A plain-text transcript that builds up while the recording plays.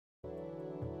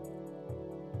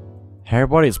Hey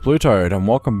everybody, it's BlueToad, and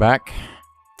welcome back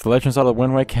to Legends of the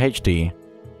Wind Waker HD.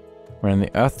 We're in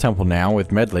the Earth Temple now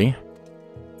with Medley.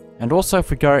 And also, if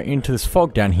we go into this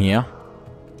fog down here,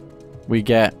 we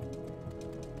get...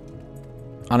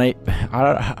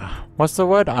 what's the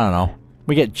word? I don't know.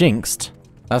 We get jinxed.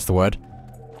 That's the word.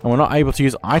 And we're not able to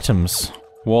use items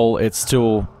while it's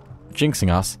still jinxing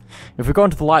us. If we go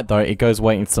into the light though, it goes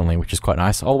away instantly, which is quite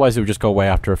nice. Otherwise, it will just go away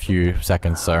after a few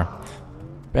seconds, so...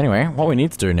 But anyway, what we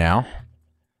need to do now,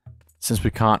 since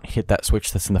we can't hit that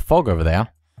switch that's in the fog over there,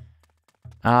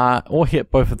 or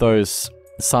hit both of those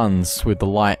suns with the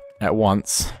light at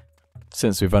once,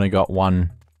 since we've only got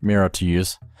one mirror to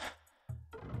use.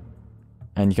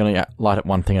 And you can only light up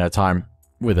one thing at a time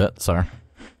with it, so...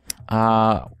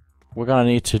 we're gonna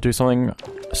need to do something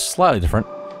slightly different.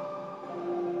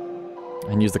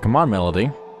 And use the command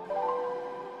melody.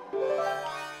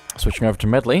 Switching over to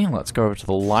Medley, let's go over to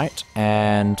the light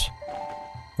and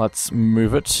let's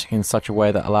move it in such a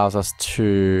way that allows us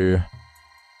to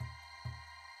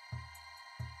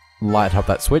light up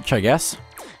that switch, I guess,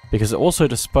 because it also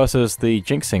disperses the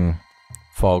jinxing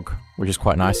fog, which is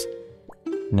quite nice.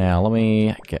 Now let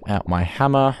me get out my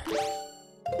hammer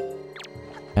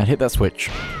and hit that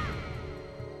switch.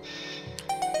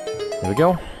 There we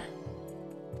go.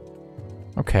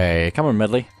 Okay, come on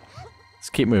Medley, let's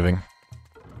keep moving.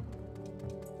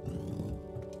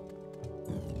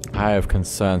 I have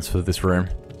concerns for this room.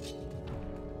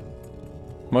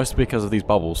 Mostly because of these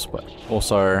bubbles, but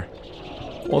also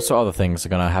other things are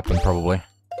gonna happen probably.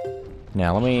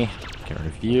 Now let me get rid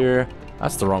of you.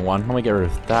 That's the wrong one. Let me get rid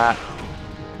of that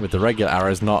with the regular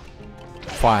arrows, not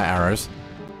fire arrows.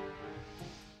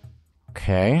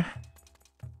 Okay.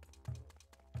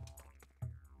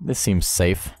 This seems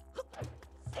safe.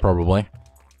 Probably.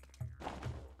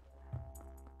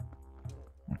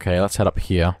 Okay, let's head up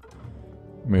here.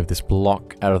 Move this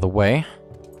block out of the way,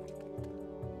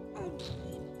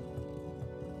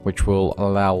 which will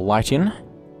allow light in.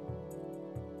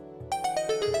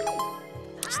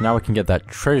 So now we can get that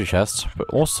treasure chest, but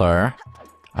also,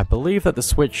 I believe that the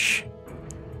switch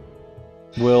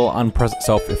will unpress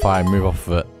itself if I move off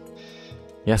of it.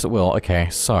 Yes, it will. Okay,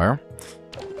 so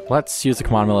let's use the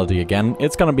command melody again.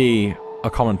 It's going to be a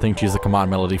common thing to use the command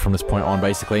melody from this point on,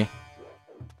 basically.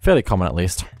 Fairly common, at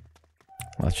least.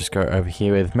 Let's just go over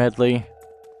here with Medley.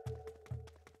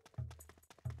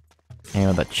 Aim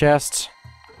at that chest.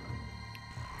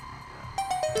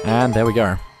 And there we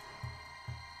go.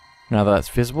 Now that that's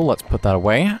visible, let's put that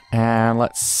away. And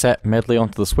let's set Medley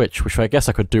onto the switch, which I guess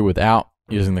I could do without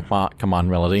using the command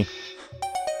melody.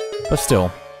 But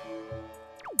still.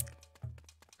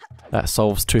 That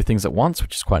solves two things at once,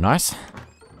 which is quite nice.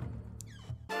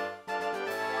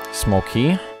 Small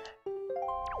key.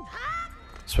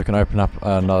 So we can open up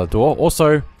another door.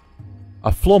 Also,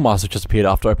 a floor master just appeared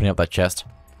after opening up that chest.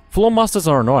 Floor masters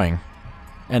are annoying.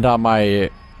 And are my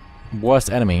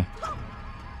worst enemy.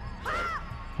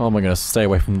 Oh my goodness, stay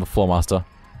away from the floor master.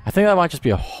 I think that might just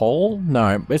be a hole?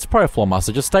 No, it's probably a floor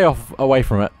master. Just stay away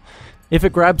from it. If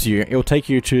it grabs you, it will take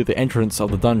you to the entrance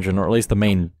of the dungeon, or at least the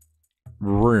main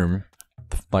room.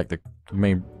 Like the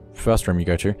main first room you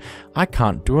go to. I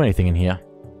can't do anything in here.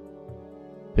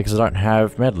 Because I don't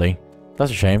have Medley. That's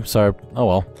a shame, so, oh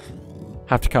well.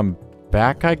 Have to come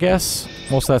back, I guess?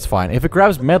 Also, that's fine. If it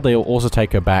grabs Medley, it'll also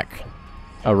take her back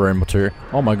a room or two.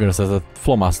 Oh my goodness, there's a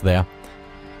floor master there.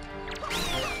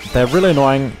 They're really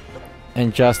annoying,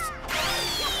 and just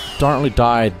don't really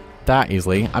die that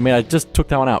easily. I mean, I just took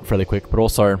that one out fairly quick, but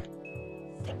also,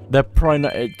 they're probably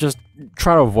not, just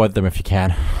try to avoid them if you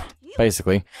can,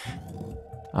 basically.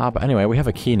 But anyway, we have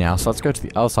a key now, so let's go to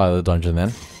the other side of the dungeon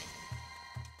then.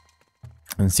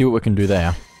 And see what we can do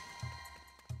there.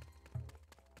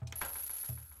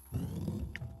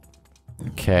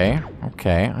 Okay,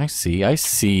 okay, I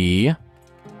see.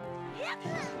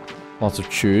 Lots of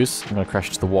chews. I'm gonna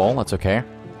crash to the wall, that's okay.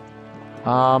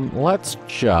 Let's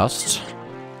just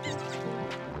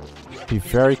be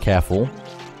very careful.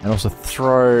 And also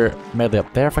throw Medley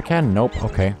up there if I can. Nope,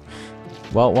 okay.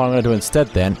 Well, what I'm gonna do instead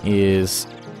then is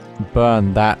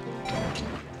burn that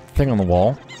thing on the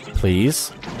wall,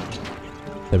 please.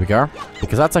 There we go.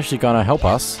 Because that's actually going to help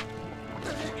us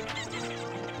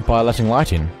by letting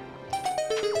light in.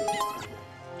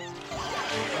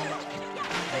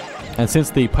 And since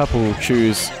the purple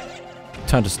chews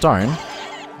turn to stone,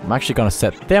 I'm actually going to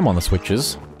set them on the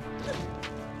switches.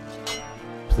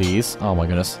 Please. Oh my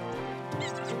goodness.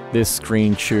 This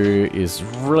green chew is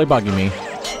really bugging me.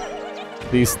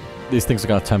 These things are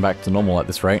going to turn back to normal at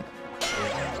this rate.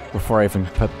 Before I even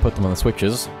put them on the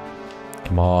switches.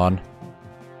 Come on.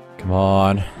 Come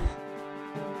on.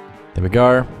 There we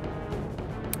go.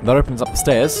 That opens up the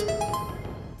stairs.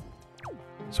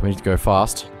 So we need to go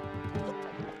fast.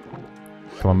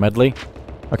 Come on, Medley.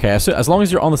 Okay, as long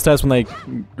as you're on the stairs when they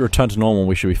return to normal,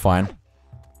 we should be fine.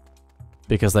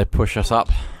 Because they push us up.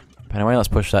 But anyway, let's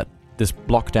push this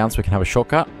block down so we can have a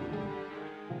shortcut.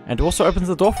 And it also opens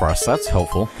the door for us, that's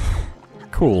helpful.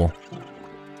 Cool.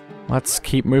 Let's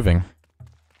keep moving.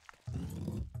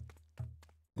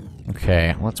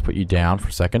 Okay, let's put you down for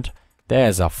a second.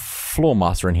 There's a floor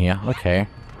master in here, okay.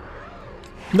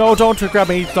 No, don't grab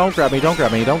me, don't grab me, don't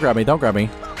grab me, don't grab me, don't grab me.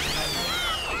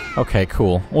 Okay,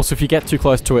 cool. Also, if you get too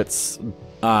close to its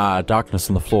darkness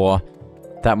on the floor,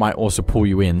 that might also pull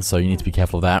you in, so you need to be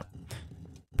careful of that.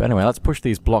 But anyway, let's push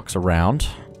these blocks around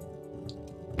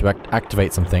to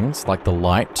activate some things, like the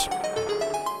light.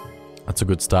 That's a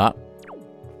good start.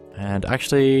 And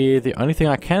actually, the only thing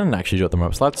I can actually do at the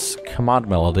moment, so let's command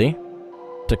Melody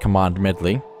to command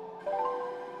Medley.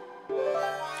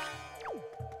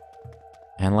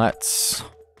 And let's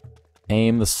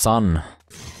aim the sun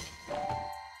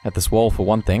at this wall for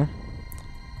one thing.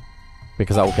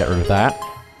 Because that will get rid of that.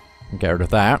 Get rid of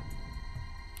that.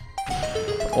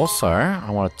 But also,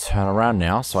 I want to turn around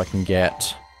now so I can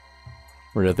get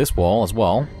rid of this wall as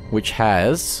well, which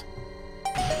has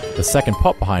the second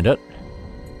pot behind it.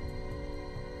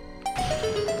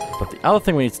 But the other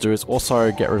thing we need to do is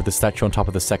also get rid of the statue on top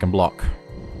of the second block.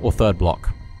 Or third block.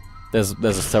 There's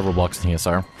several blocks in here,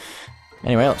 so...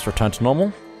 Anyway, let's return to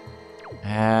normal.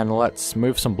 And let's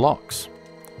move some blocks.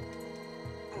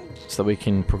 So that we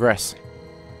can progress.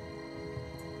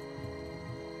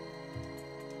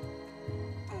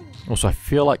 Also, I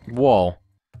feel like... Whoa.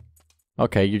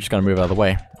 Okay, you're just gonna move out of the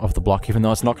way of the block, even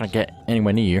though it's not gonna get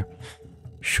anywhere near you.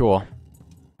 Sure.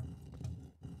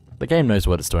 The game knows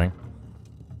what it's doing.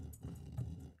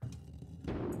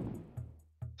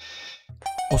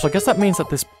 Also, I guess that means that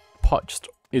this pot just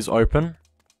is open.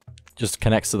 Just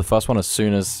connects to the first one as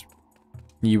soon as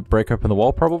you break open the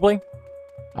wall, probably?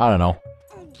 I don't know.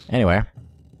 Anyway.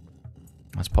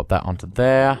 Let's pop that onto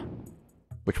there.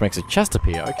 Which makes a chest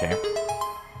appear, okay.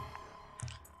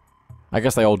 I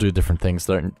guess they all do different things,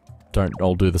 don't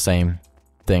all do the same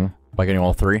thing by getting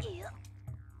all three.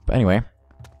 But anyway.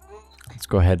 Let's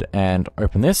go ahead and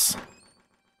open this.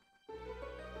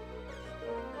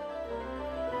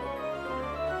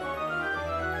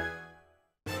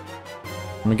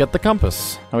 And we get the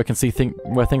compass. Now we can see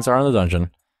where things are in the dungeon.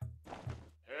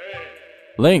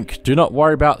 Link, do not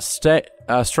worry about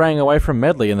straying away from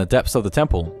Medley in the depths of the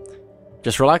temple.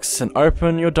 Just relax and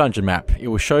open your dungeon map. It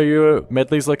will show you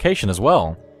Medley's location as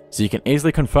well, so you can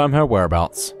easily confirm her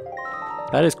whereabouts.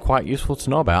 That is quite useful to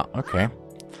know about. Okay.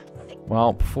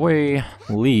 Well, before we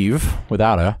leave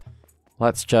without her,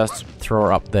 let's just throw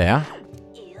her up there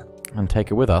and take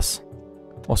her with us.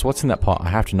 Also, what's in that pot? I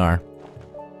have to know.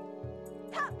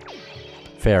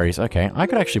 Fairies, okay. I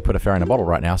could actually put a fairy in a bottle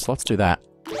right now, so let's do that.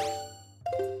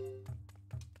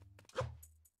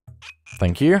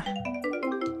 Thank you.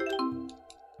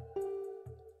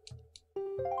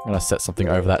 I'm gonna set something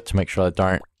over that to make sure I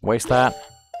don't waste that.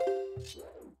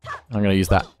 I'm gonna use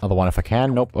that other one if I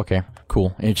can. Nope, okay.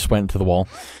 Cool. It just went into the wall.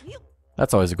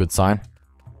 That's always a good sign.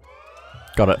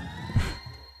 Got it.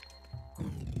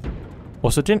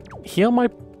 Also, didn't heal my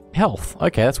health.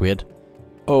 Okay, that's weird.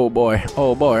 Oh boy,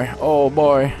 oh boy, oh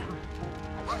boy.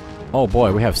 Oh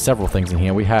boy, we have several things in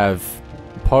here. We have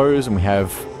Poes and we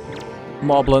have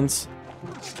Moblins.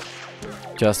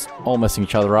 Just all messing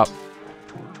each other up.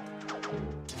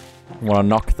 We want to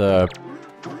knock the...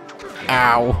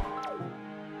 Ow!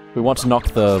 We want to knock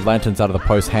the lanterns out of the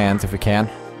Poes' hands if we can.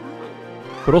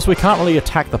 But also we can't really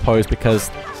attack the Poes because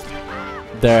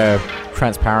they're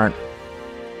transparent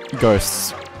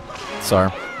ghosts.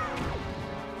 So...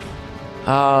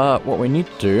 what we need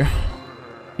to do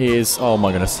is, oh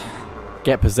my goodness,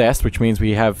 get possessed, which means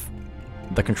we have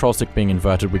the control stick being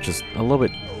inverted, which is a little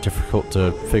bit difficult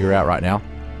to figure out right now.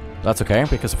 That's okay,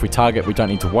 because if we target, we don't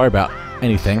need to worry about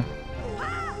anything.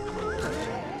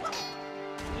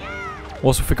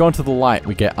 Also, if we go into the light,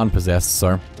 we get unpossessed,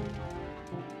 so...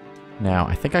 Now,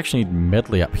 I think I actually need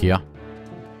Medley up here.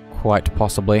 Quite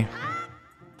possibly.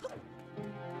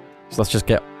 So let's just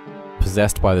get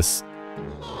possessed by this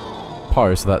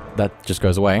Poe, so that just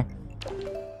goes away.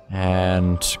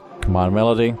 And command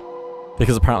Melody.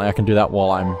 Because apparently I can do that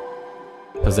while I'm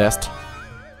possessed.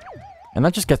 And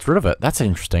that just gets rid of it. That's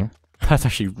interesting. That's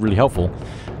actually really helpful.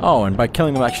 Oh, and by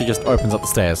killing them actually just opens up the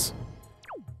stairs.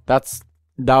 That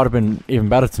would have been even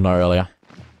better to know earlier.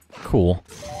 Cool.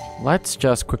 Let's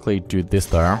just quickly do this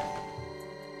though.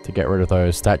 To get rid of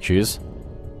those statues.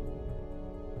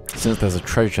 Since there's a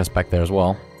treasure chest back there as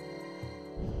well.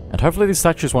 And hopefully these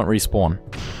statues won't respawn.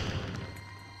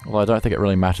 Although I don't think it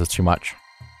really matters too much.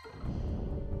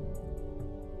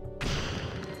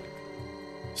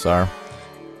 So.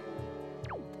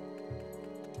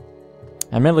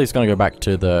 And Medley's gonna go back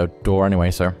to the door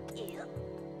anyway, so.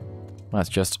 Let's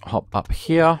just hop up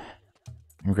here.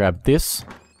 And grab this.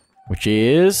 Which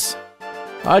is...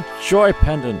 a joy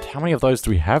pendant. How many of those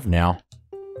do we have now?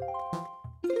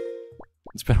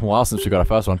 It's been a while since we got our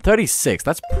first one. 36,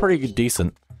 that's pretty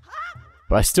decent.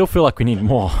 But I still feel like we need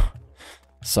more.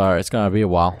 So it's gonna be a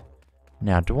while.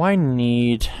 Now, do I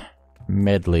need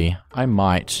Medley? I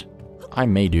might. I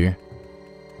may do.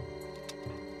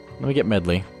 Let me get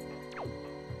Medley.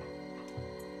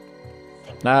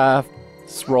 Nah,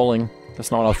 it's rolling.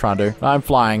 That's not what I was trying to do. I'm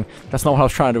flying. That's not what I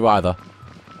was trying to do either.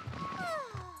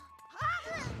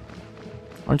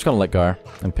 I'm just gonna let go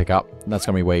and pick up. That's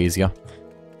gonna be way easier.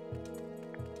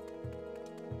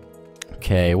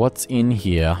 Okay, what's in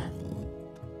here?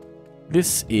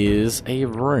 This is a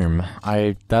room.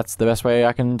 That's the best way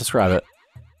I can describe it.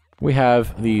 We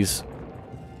have these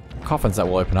coffins that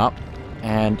will open up,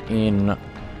 and in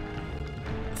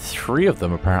 3 of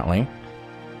them apparently,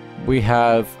 we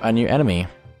have a new enemy,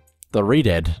 the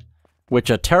Re-Dead,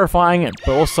 which are terrifying,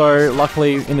 but also,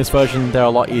 luckily, in this version, they're a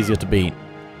lot easier to beat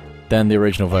than the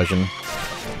original version.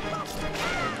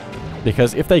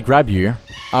 Because if they grab you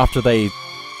after they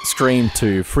scream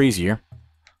to freeze you,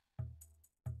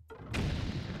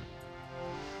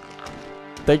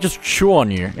 they just chew on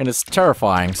you, and it's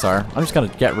terrifying, so I'm just gonna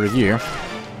get rid of you.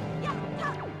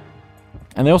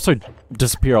 And they also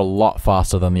disappear a lot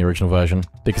faster than the original version,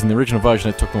 because in the original version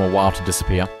it took them a while to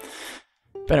disappear.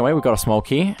 But anyway, we've got a small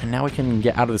key, and now we can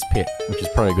get out of this pit, which is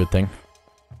probably a good thing.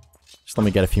 Just let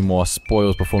me get a few more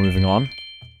spoils before moving on.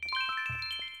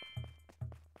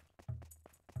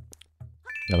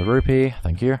 Another rupee,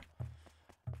 thank you.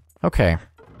 Okay,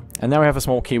 and now we have a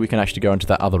small key we can actually go into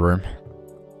that other room.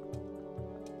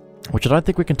 Which I don't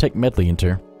think we can take Medley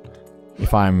into,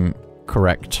 if I'm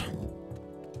correct.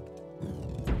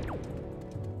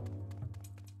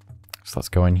 So let's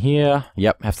go in here.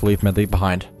 Yep, have to leave Medley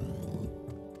behind.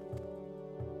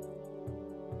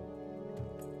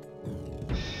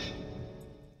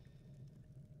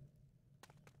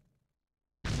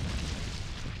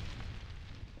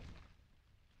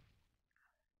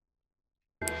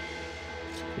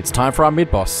 It's time for our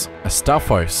mid-boss,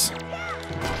 Astolphos,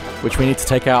 which we need to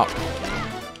take out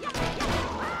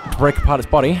to break apart its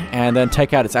body, and then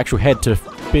take out its actual head to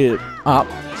fit it up.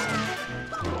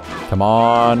 Come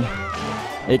on.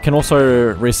 It can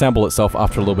also reassemble itself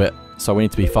after a little bit, so we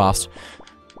need to be fast.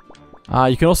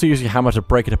 You can also use your hammer to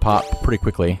break it apart pretty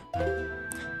quickly.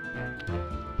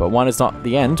 But one is not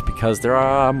the end, because there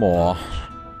are more.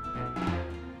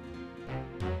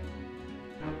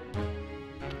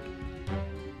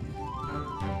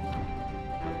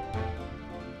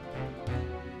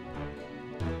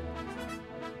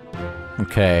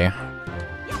 Okay.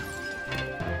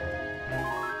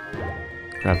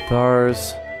 Grab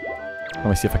those. Let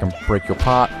me see if I can break your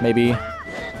part, maybe.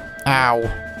 Ow!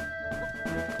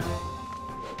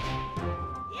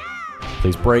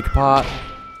 Please break apart.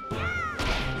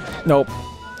 Nope.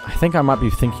 I think I might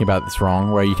be thinking about this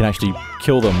wrong, where you can actually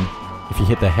kill them if you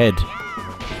hit their head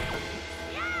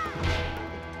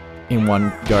in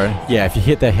one go. Yeah, if you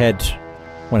hit their head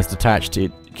when it's detached,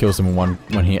 it kills them in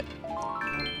one hit.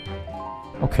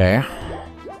 Okay.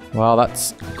 Well,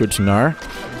 that's good to know.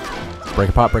 Break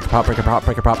apart, break apart, break apart,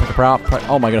 break apart, break apart.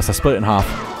 Oh my goodness, I split it in half.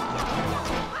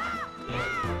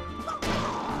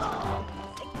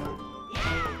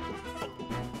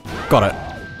 Got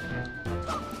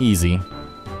it. Easy.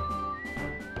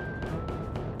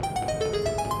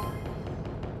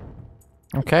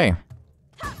 Okay.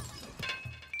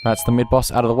 That's the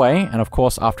mid-boss out of the way, and of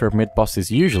course after a mid-boss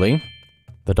is usually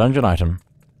the dungeon item.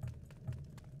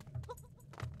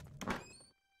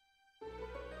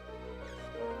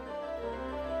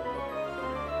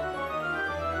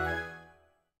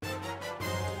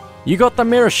 You got the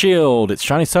mirror shield! Its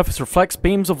shiny surface reflects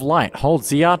beams of light. Hold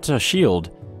ZR to shield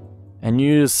and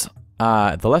use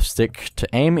the left stick to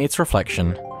aim its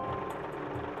reflection.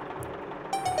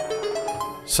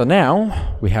 So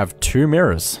now we have 2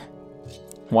 mirrors.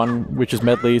 One which is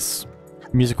Medley's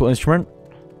musical instrument,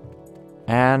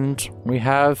 and we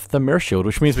have the mirror shield,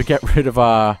 which means we get rid of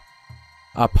our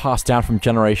passed down from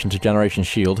generation to generation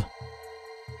shield.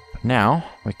 But now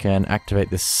we can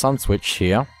activate this sun switch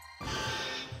here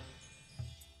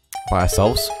by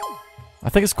ourselves. I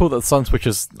think it's cool that the sun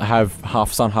switches have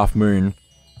half sun, half moon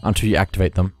until you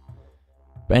activate them.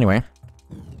 But anyway.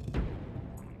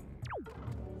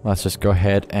 Let's just go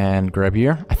ahead and grab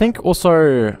you. I think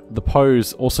also the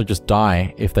Poes also just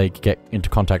die if they get into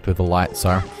contact with the light,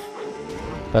 so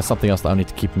that's something else that I need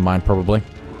to keep in mind probably.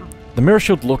 The mirror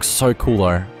shield looks so cool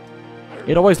though.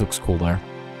 It always looks cool though.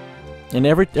 And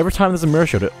every time there's a mirror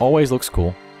shield, it always looks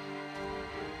cool.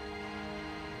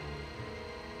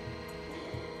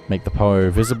 Make the Poe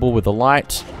visible with the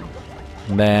light.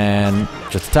 And then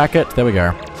just attack it. There we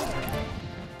go.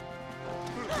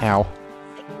 Ow.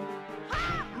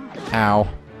 Ow.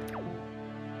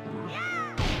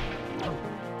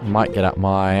 Might get out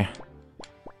my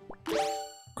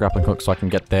grappling hook so I can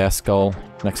get their skull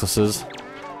nexuses.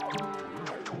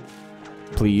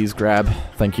 Please grab.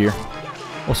 Thank you.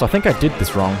 Also, I think I did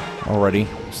this wrong already.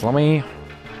 So let me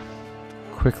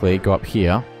quickly go up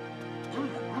here.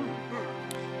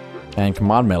 And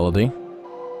command melody.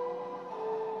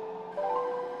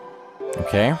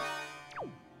 Okay.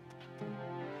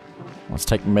 Let's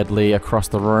take Medley across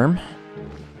the room.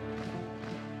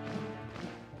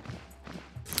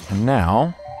 And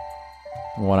now,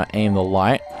 we want to aim the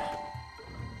light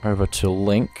over to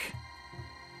Link.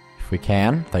 If we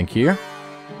can. Thank you.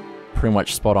 Pretty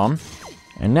much spot on.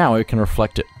 And now we can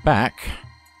reflect it back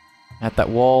at that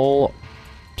wall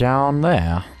down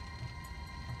there.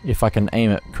 If I can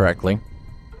aim it correctly.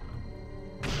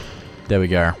 There we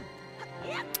go.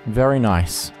 Very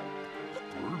nice.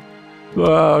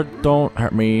 Don't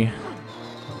hurt me.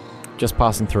 Just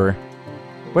passing through.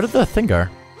 Where did the thing go?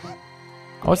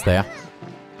 Oh, it's there.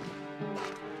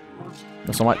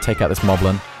 So I might take out this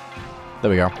moblin.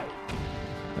 There we go.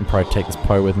 And probably take this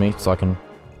Poe with me so I can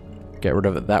get rid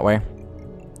of it that way.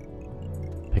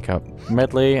 Pick up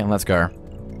Medley and let's go.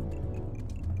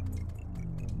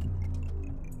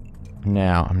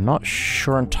 Now, I'm not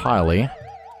sure entirely.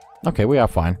 Okay, we are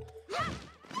fine.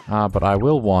 But I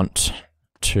will want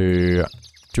to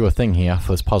do a thing here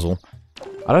for this puzzle.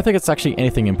 I don't think it's actually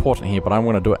anything important here, but I'm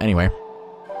going to do it anyway.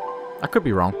 I could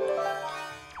be wrong.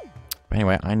 But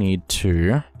anyway, I need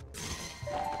to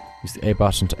use the A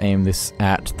button to aim this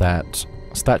at that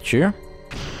statue.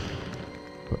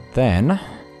 But then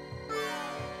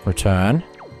return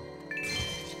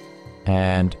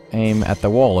and aim at the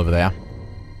wall over there.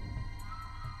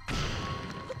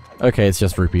 Okay, it's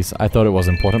just rupees. I thought it was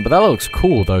important, but that looks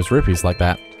cool, those rupees like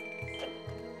that.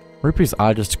 Rupees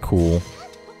are just cool.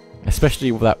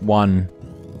 Especially with that one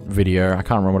video. I can't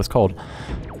remember what it's called.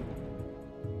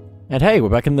 And hey, we're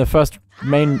back in the first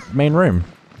main room.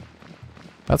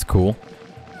 That's cool.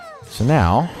 So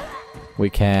now, we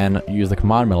can use the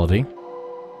command melody.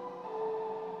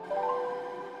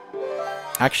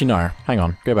 Actually, no. Hang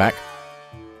on. Go back.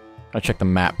 I'll check the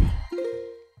map.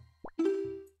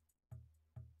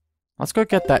 Let's go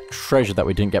get that treasure that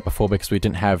we didn't get before because we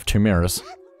didn't have 2 mirrors.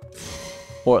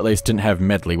 Or at least didn't have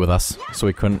Medley with us, so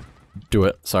we couldn't do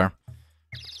it, so.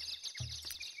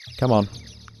 Come on.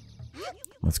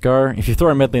 Let's go. If you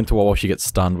throw Medley into a wall, she gets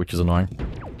stunned, which is annoying.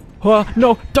 Oh,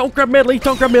 no! Don't grab Medley!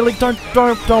 Don't grab Medley! Don't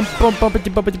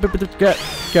get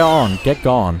gone. Get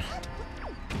gone.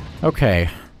 Okay.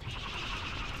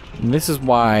 And this is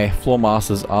why Floor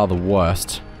Masters are the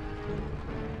worst.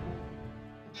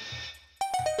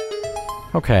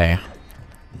 Okay.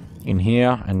 In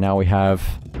here, and now we have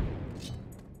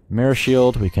mirror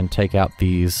shield. We can take out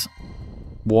these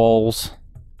walls.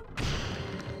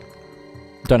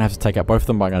 Don't have to take out both of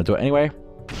them, but I'm going to do it anyway.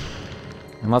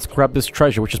 And let's grab this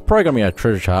treasure, which is probably going to be a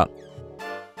treasure chart.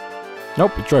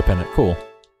 Nope, it's joy pendant. Cool.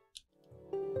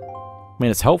 I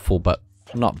mean, it's helpful, but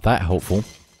not that helpful.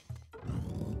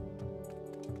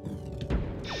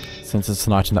 Since it's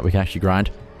an item that we can actually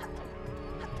grind.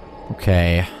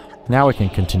 Okay. Now we can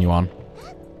continue on.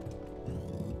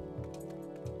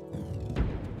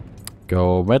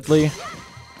 Go Medley.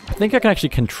 I think I can actually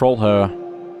control her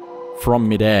from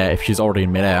midair if she's already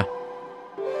in midair.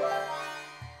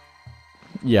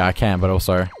 Yeah, I can, but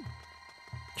also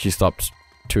she stopped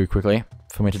too quickly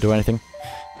for me to do anything.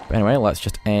 But anyway, let's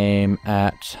just aim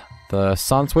at the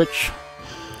sun switch.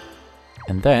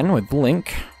 And then with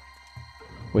Link,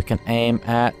 we can aim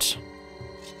at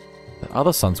the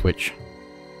other sun switch.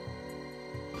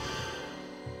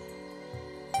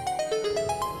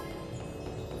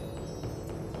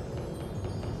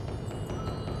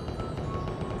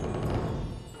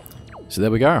 So there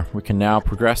we go. We can now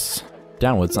progress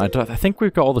downwards. I think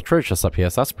we've got all the treasure chests up here,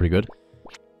 so that's pretty good.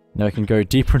 Now we can go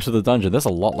deeper into the dungeon. There's a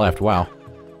lot left. Wow.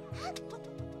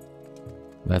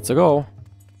 Let's go.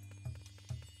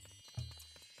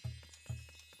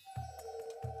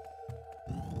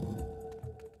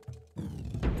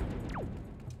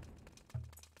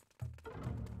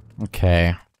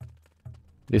 Okay.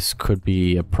 This could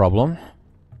be a problem.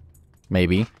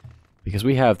 Maybe. Because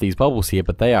we have these bubbles here,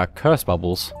 but they are curse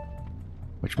bubbles.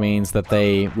 Which means that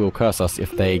they will curse us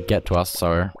if they get to us,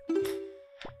 so...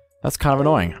 That's kind of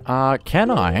annoying.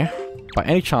 Can I, by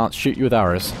any chance, shoot you with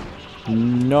arrows?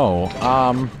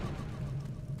 No.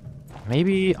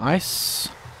 Maybe ice?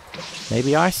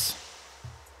 Maybe ice?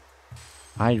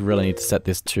 I really need to set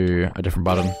this to a different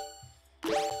button.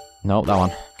 Nope, that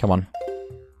one. Come on.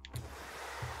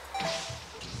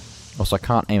 Also, I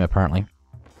can't aim, apparently.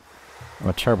 I'm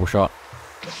a terrible shot.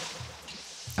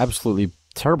 Absolutely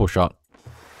terrible shot.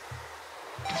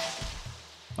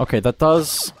 Okay, that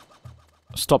does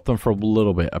stop them for a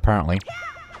little bit, apparently.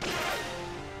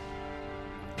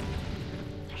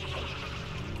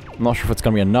 I'm not sure if it's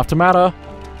going to be enough to matter.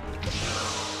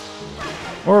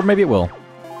 Or maybe it will.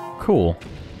 Cool.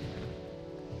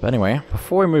 But anyway,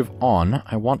 before we move on,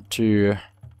 I want to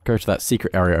go to that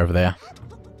secret area over there.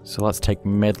 So let's take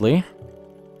Medley.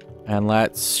 And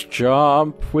let's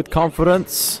jump with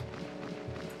confidence.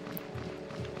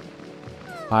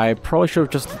 I probably should have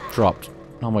just dropped.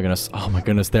 Oh my goodness. Oh my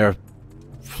goodness, there are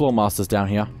floor masters down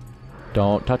here.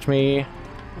 Don't touch me.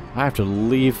 I have to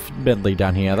leave Medley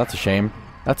down here. That's a shame.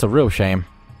 That's a real shame.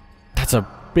 That's a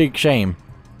big shame.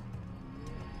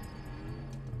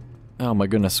 Oh my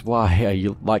goodness, why are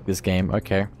you like this game?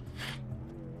 Okay.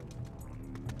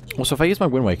 Also, if I use my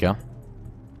Wind Waker...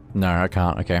 No, I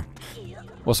can't, okay.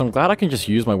 Also, I'm glad I can just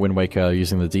use my Wind Waker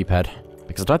using the D-pad,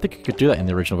 because I don't think I could do that in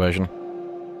the original version.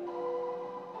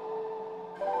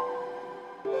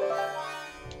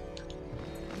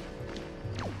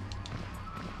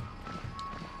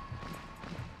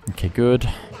 Okay, good.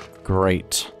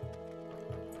 Great.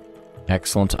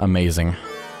 Excellent. Amazing.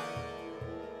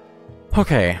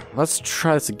 Okay, let's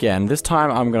try this again. This time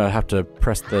I'm gonna have to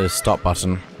press the stop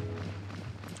button.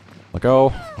 Let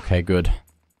go. Okay, good.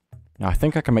 Now I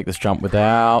think I can make this jump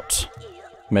without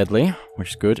Medley, which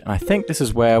is good. And I think this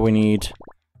is where we need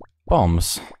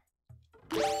bombs.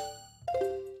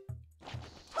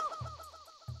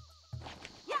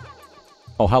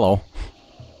 Oh, hello.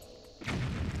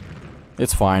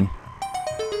 It's fine.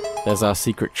 There's our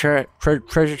secret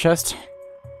treasure chest.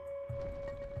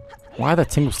 Why are there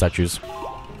tingle statues?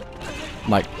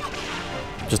 Like,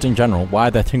 just in general, why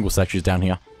are there tingle statues down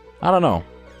here? I don't know.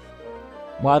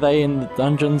 Why are they in the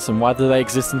dungeons and why do they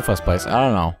exist in the first place? I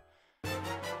don't know.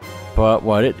 But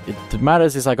what it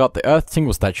matters is I got the earth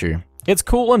tingle statue. It's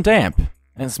cool and damp,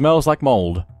 and smells like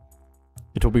mold.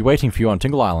 It will be waiting for you on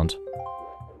Tingle Island.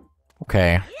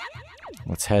 Okay.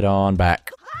 Let's head on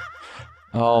back.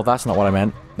 Oh, that's not what I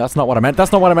meant. That's not what I meant.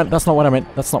 That's not what I meant. That's not what I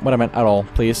meant. That's not what I meant at all.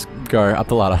 Please, go up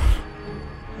the ladder.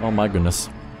 Oh my goodness.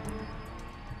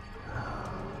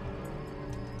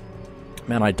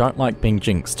 Man, I don't like being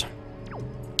jinxed.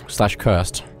 Slash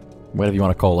cursed. Whatever you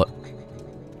want to call it.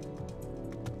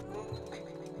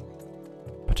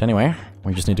 But anyway,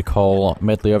 we just need to call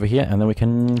Medley over here and then we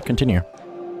can continue.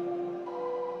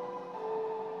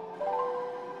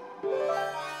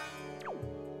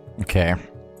 Okay.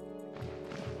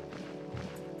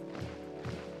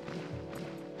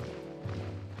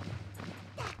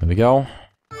 There we go.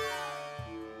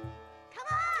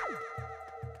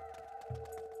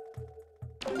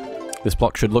 This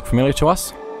block should look familiar to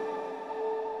us.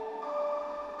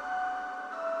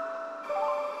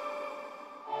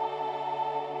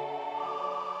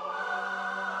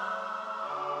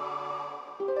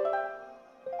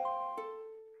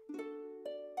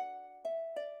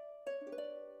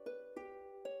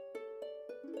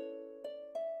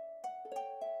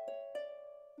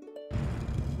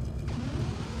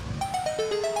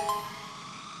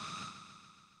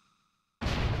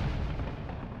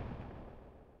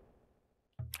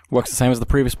 Works the same as the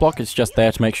previous block, it's just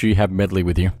there to make sure you have Medley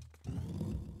with you.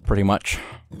 Pretty much.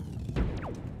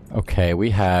 Okay, we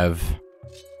have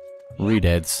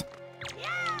Redeads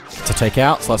to take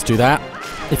out, so let's do that.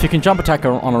 If you can jump attack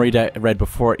on a Red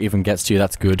before it even gets to you,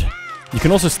 that's good. You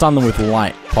can also stun them with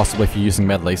light, possibly if you're using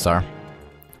Medley, so...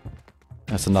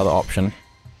 That's another option.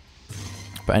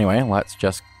 But anyway, let's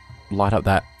just light up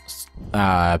that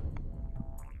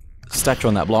statue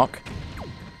on that block.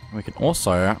 We can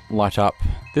also light up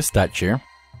this statue,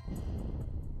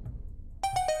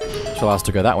 which allows us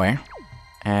to go that way.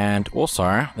 And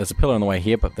also, there's a pillar in the way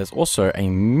here, but there's also a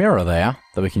mirror there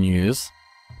that we can use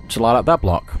to light up that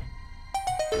block.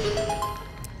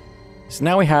 So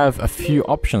now we have a few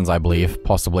options, I believe,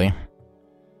 possibly.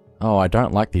 Oh, I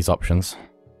don't like these options.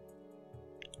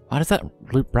 Why does that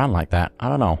loop around like that? I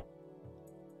don't know.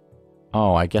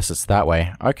 Oh, I guess it's that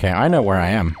way. Okay, I know where I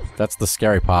am. That's the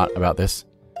scary part about this.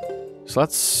 So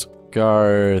let's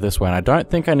go this way, and I don't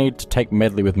think I need to take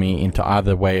Medley with me into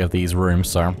either way of these rooms,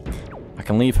 so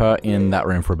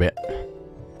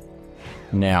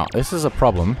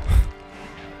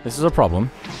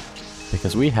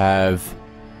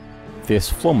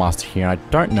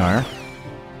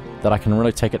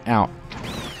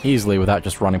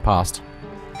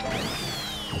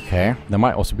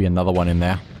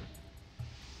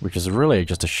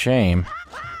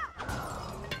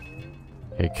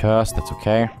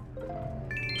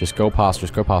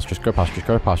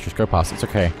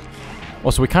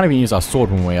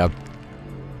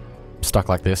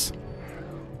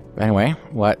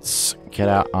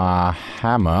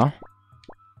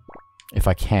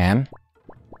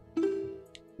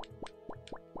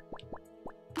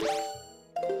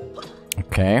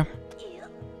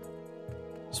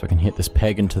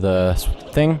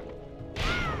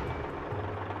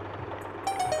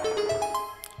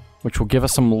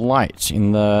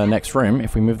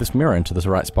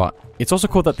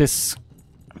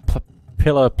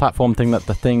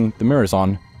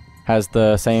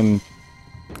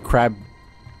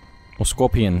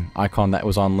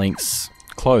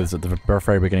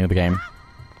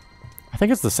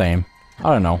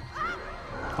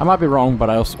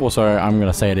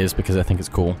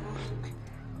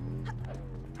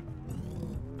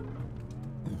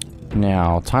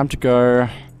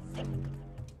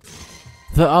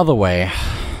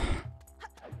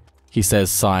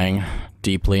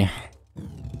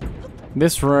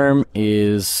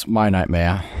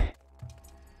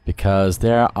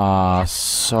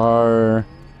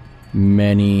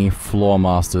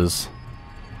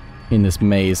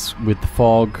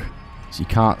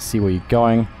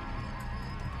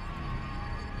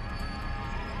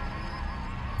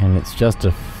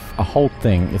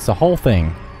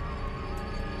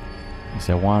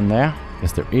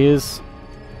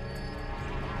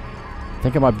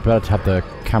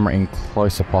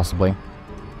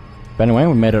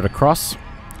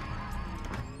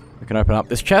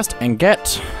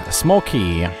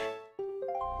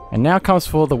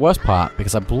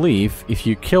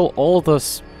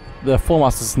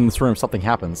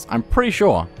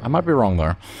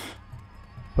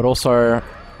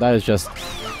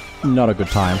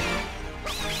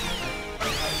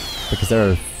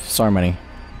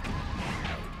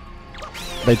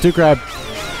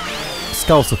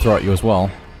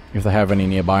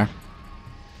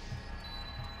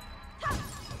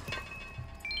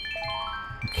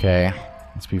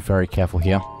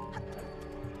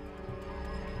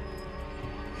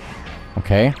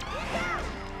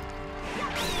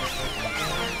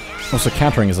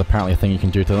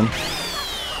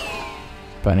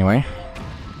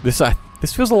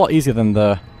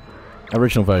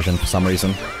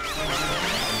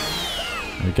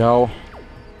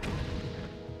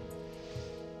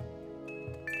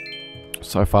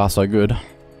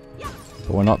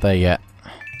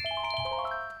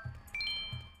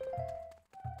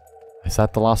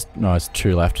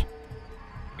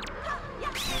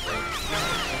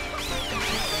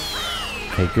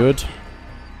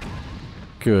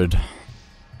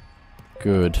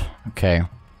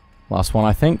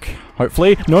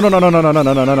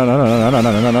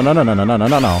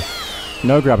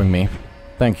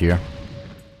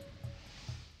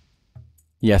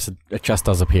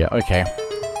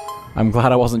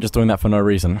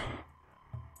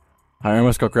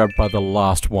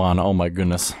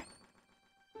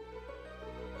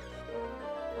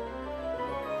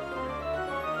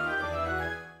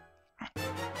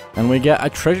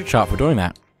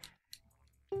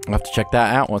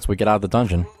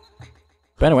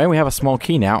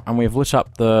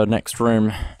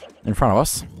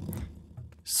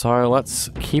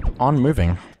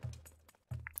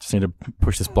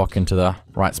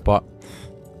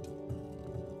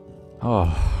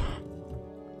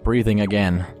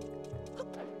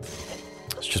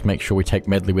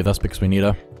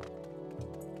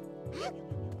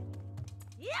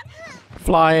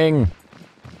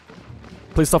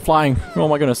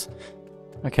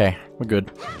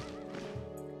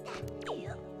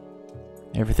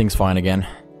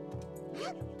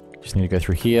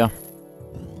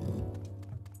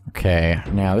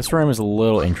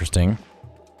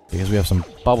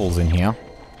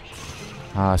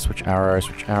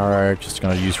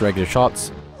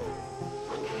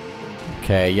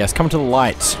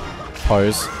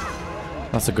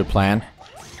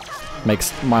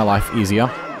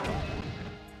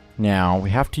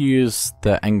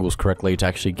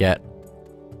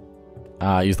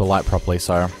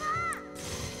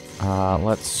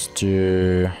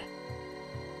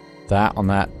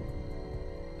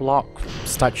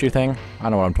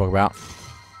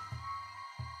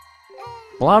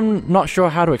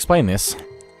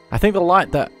I think the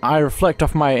light that I reflect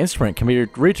off my instrument can be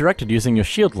redirected using your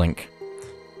shield link.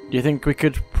 Do you think we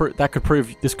could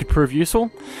this could prove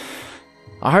useful?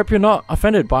 I hope you're not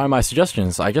offended by my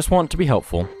suggestions. I just want to be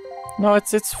helpful. No,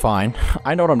 it's fine.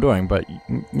 I know what I'm doing, but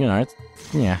you know,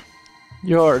 yeah.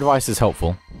 Your advice is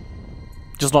helpful.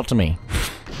 Just not to me.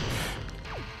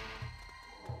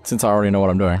 Since I already know what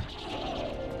I'm doing.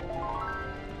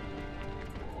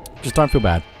 Just don't feel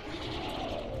bad.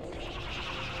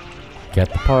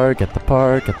 Get the par, get the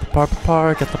par, get the par,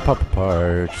 par, get the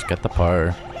par. Just get the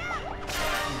par.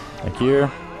 Thank you.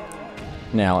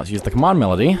 Now let's use the command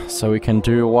melody so we can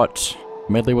do what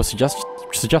Medley was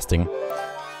suggesting.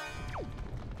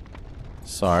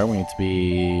 So we need to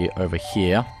be over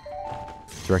here,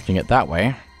 directing it that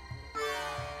way.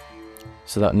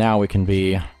 So that now we can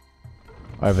be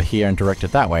over here and direct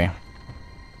it that way.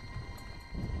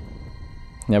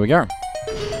 There we go.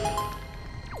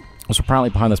 Also, apparently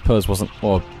behind those pillars wasn't,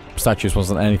 or statues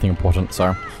wasn't anything important,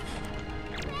 so.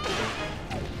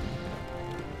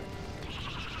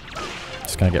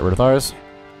 Just gonna get rid of those.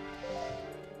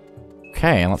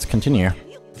 Okay, and let's continue. I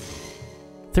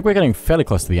think we're getting fairly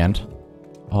close to the end.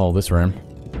 Oh, this room.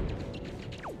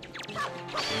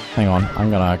 Hang on, I'm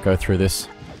gonna go through this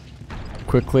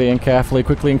quickly and carefully,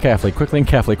 quickly and carefully, quickly and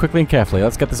carefully, quickly and carefully.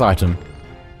 Let's get this item.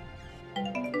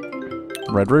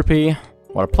 Red rupee.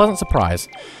 What a pleasant surprise.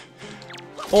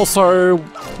 Also,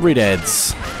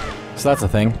 redeads. So that's a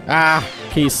thing. Ah,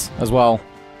 keys as well.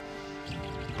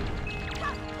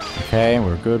 Okay,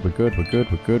 we're good, we're good, we're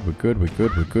good, we're good, we're good, we're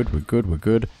good, we're good, we're good, we're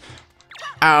good.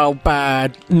 Ow,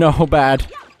 bad. No, bad.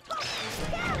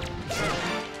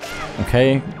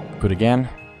 Okay, good again.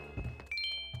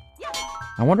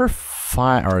 I wonder if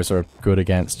fire arrows are good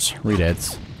against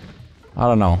redeads. I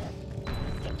don't know.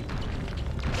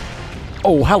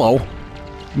 Oh, hello.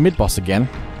 Mid-boss again.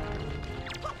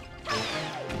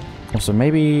 Also,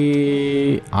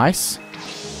 maybe ice?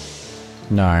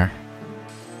 No.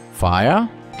 Fire?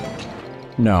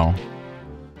 No.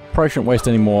 Probably shouldn't waste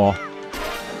any more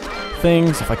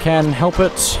things if I can help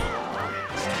it.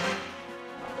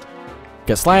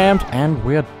 Get slammed, and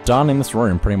we're done in this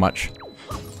room, pretty much.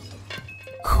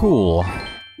 Cool.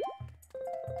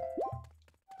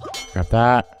 Grab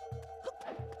that.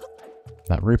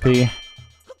 That rupee.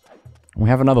 We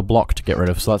have another block to get rid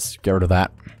of, so let's get rid of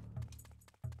that.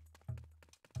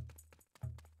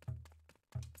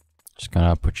 Just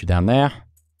gonna put you down there.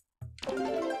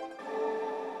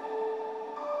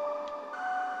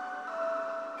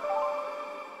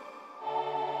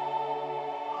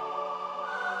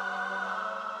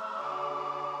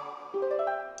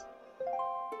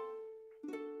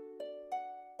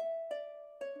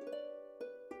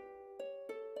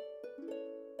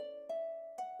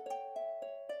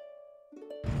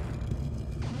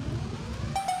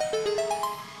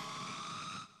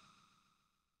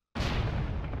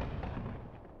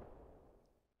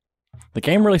 The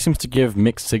game really seems to give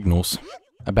mixed signals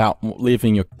about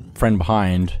leaving your friend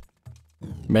behind,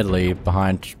 Medley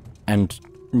behind, and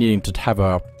needing to have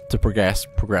to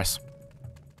progress.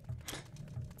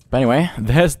 But anyway,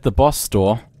 there's the boss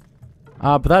store.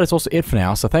 But that is also it for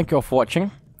now, so thank you all for watching,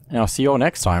 and I'll see you all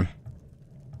next time.